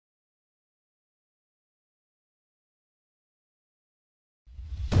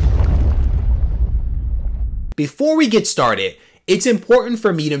before we get started, it's important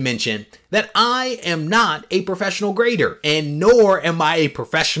for me to mention that I am not a professional grader, and nor am I a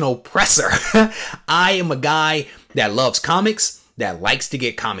professional presser. I am a guy that loves comics, that likes to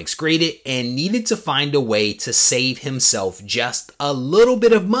get comics graded, and needed to find a way to save himself just a little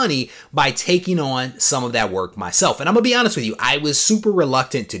bit of money by taking on some of that work myself. And I'm gonna be honest with you, I was super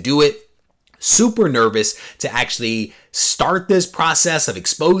reluctant to do it. Super nervous to actually start this process of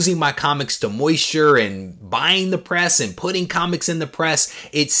exposing my comics to moisture and buying the press and putting comics in the press.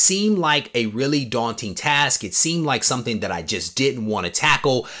 It seemed like a really daunting task. It seemed like something that I just didn't want to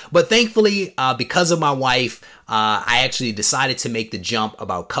tackle. But thankfully, because of my wife, I actually decided to make the jump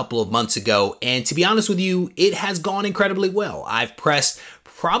about a couple of months ago. And to be honest with you, it has gone incredibly well. I've pressed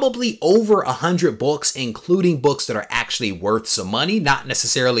probably over 100 books, including books that are actually worth some money, not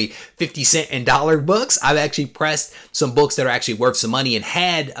necessarily 50-cent and dollar books. I've actually pressed some books that are actually worth some money, and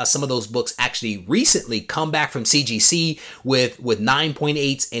had some of those books actually recently come back from CGC with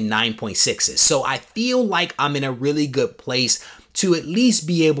 9.8s and 9.6s. So I feel like I'm in a really good place to at least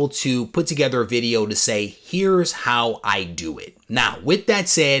be able to put together a video to say, here's how I do it. Now, with that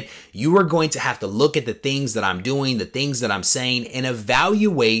said, you are going to have to look at the things that I'm doing, the things that I'm saying, and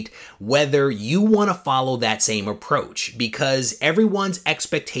evaluate whether you want to follow that same approach, because everyone's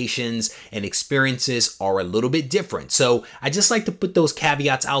expectations and experiences are a little bit different. So I just like to put those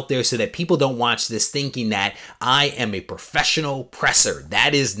caveats out there so that people don't watch this thinking that I am a professional presser.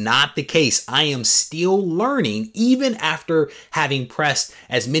 That is not the case. I am still learning, even after having pressed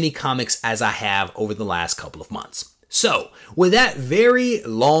as many comics as I have over the last couple of months. So with that very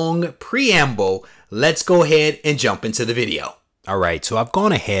long preamble, let's go ahead and jump into the video. All right, so I've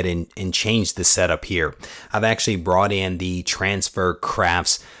gone ahead and changed the setup here. I've actually brought in the Transfer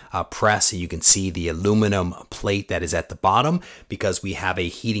Crafts press, so you can see the aluminum plate that is at the bottom, because we have a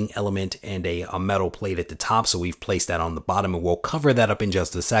heating element and a metal plate at the top. So we've placed that on the bottom, and we'll cover that up in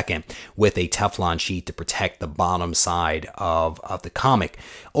just a second with a Teflon sheet to protect the bottom side of the comic.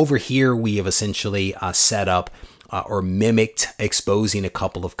 Over here, we have essentially set up or mimicked exposing a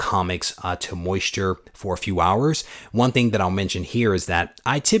couple of comics to moisture for a few hours. One thing that I'll mention here is that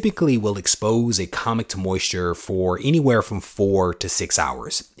I typically will expose a comic to moisture for anywhere from 4 to 6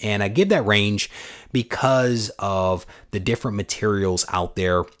 hours. And I give that range because of the different materials out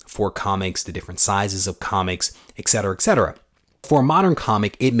there for comics, the different sizes of comics, etc., etc. For a modern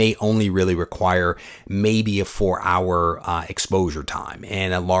comic, it may only really require maybe a 4-hour exposure time,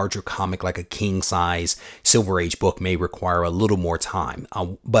 and a larger comic like a king size Silver Age book may require a little more time.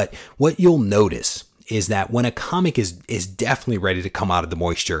 But what you'll notice is that when a comic is definitely ready to come out of the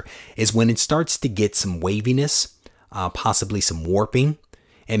moisture is when it starts to get some waviness, possibly some warping,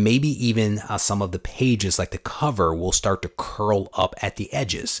 and maybe even some of the pages, like the cover, will start to curl up at the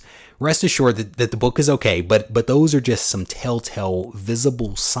edges. Rest assured that the book is okay, but those are just some telltale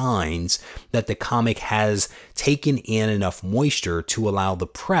visible signs that the comic has taken in enough moisture to allow the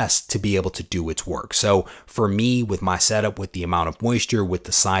press to be able to do its work. So for me, with my setup, with the amount of moisture, with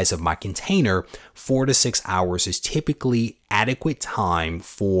the size of my container, 4 to 6 hours is typically adequate time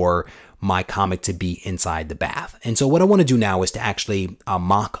for my comic to be inside the bath. And so what I want to do now is to actually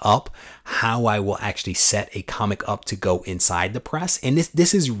mock up how I will actually set a comic up to go inside the press. And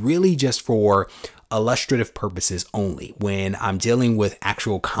this is really just for illustrative purposes only. When I'm dealing with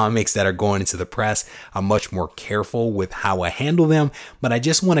actual comics that are going into the press, I'm much more careful with how I handle them. But I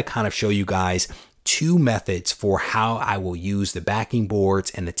just want to kind of show you guys 2 methods for how I will use the backing boards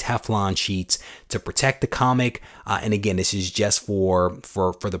and the Teflon sheets to protect the comic. And again, this is just for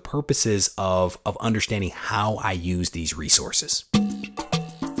the purposes of understanding how I use these resources.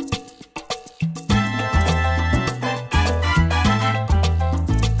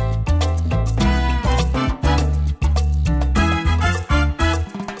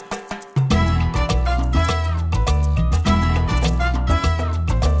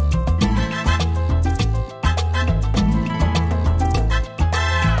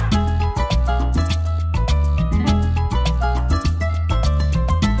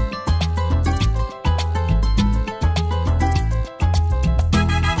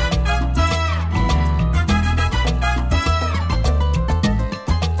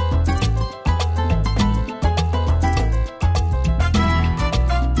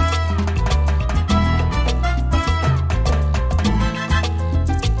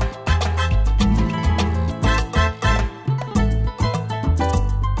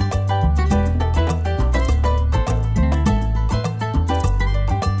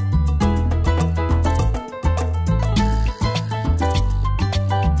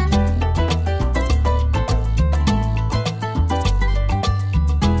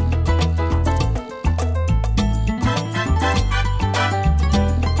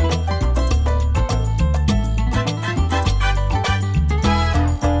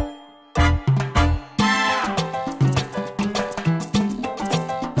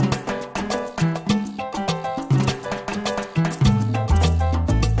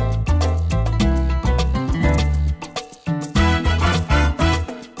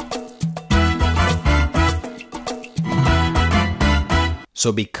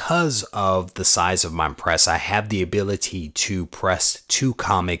 So because of the size of my press, I have the ability to press 2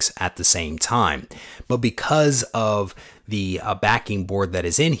 comics at the same time. But because of the backing board that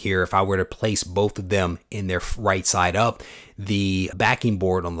is in here, if I were to place both of them in their right side up, the backing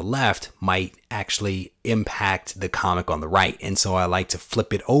board on the left might actually impact the comic on the right. And so I like to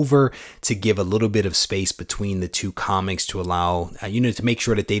flip it over to give a little bit of space between the 2 comics to allow, to make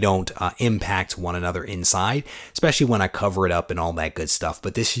sure that they don't impact one another inside, especially when I cover it up and all that good stuff.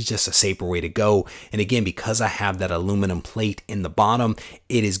 But this is just a safer way to go. And again, because I have that aluminum plate in the bottom,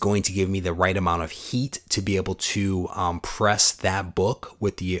 it is going to give me the right amount of heat to be able to press that book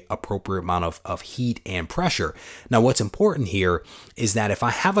with the appropriate amount of heat and pressure. Now, what's important here is that if I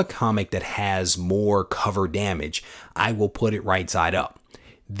have a comic that has more cover damage, I will put it right side up.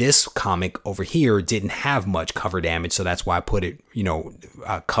 This comic over here didn't have much cover damage, so that's why I put it,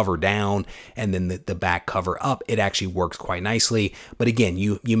 cover down and then the back cover up. It actually works quite nicely. But again,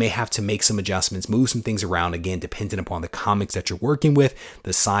 you may have to make some adjustments, move some things around, again, depending upon the comics that you're working with,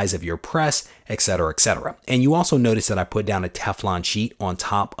 the size of your press, etc., etc. And you also notice that I put down a Teflon sheet on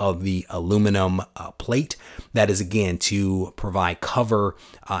top of the aluminum plate. That is, again, to provide cover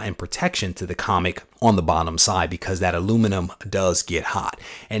and protection to the comic on the bottom side, because that aluminum does get hot.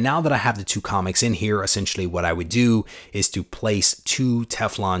 And now that I have the 2 comics in here, essentially what I would do is to place 2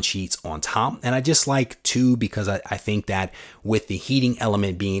 Teflon sheets on top. And I just like 2 because I think that with the heating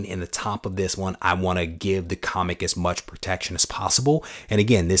element being in the top of this one, I want to give the comic as much protection as possible. And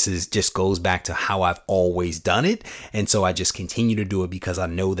again, this is just goes back to how I've always done it. And so I just continue to do it because I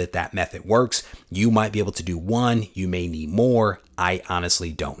know that that method works. You might be able to do 1, you may need more. I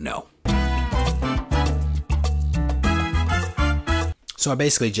honestly don't know. So I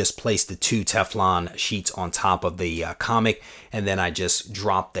basically just placed the 2 Teflon sheets on top of the comic, and then I just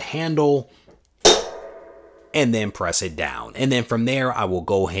drop the handle and then press it down. And then from there, I will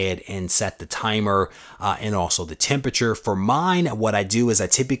go ahead and set the timer and also the temperature. For mine, what I do is I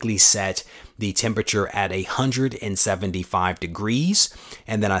typically set the temperature at 175 degrees,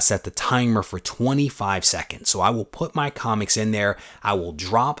 and then I set the timer for 25 seconds. So I will put my comics in there, I will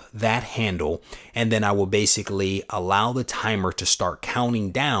drop that handle, and then I will basically allow the timer to start counting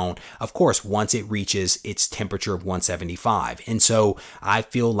down, of course, once it reaches its temperature of 175. And so I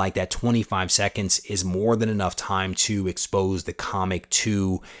feel like that 25 seconds is more than enough time to expose the comic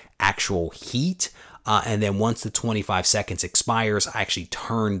to actual heat. And then once the 25 seconds expires, I actually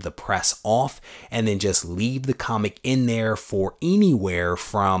turn the press off and then just leave the comic in there for anywhere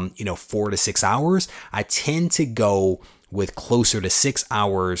from 4 to 6 hours. I tend to go with closer to 6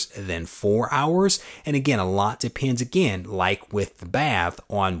 hours than 4 hours. And again, a lot depends, again, like with the bath,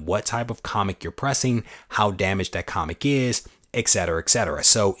 on what type of comic you're pressing, how damaged that comic is, etc., etc.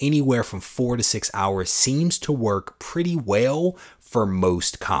 So anywhere from 4 to 6 hours seems to work pretty well for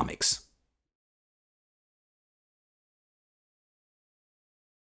most comics.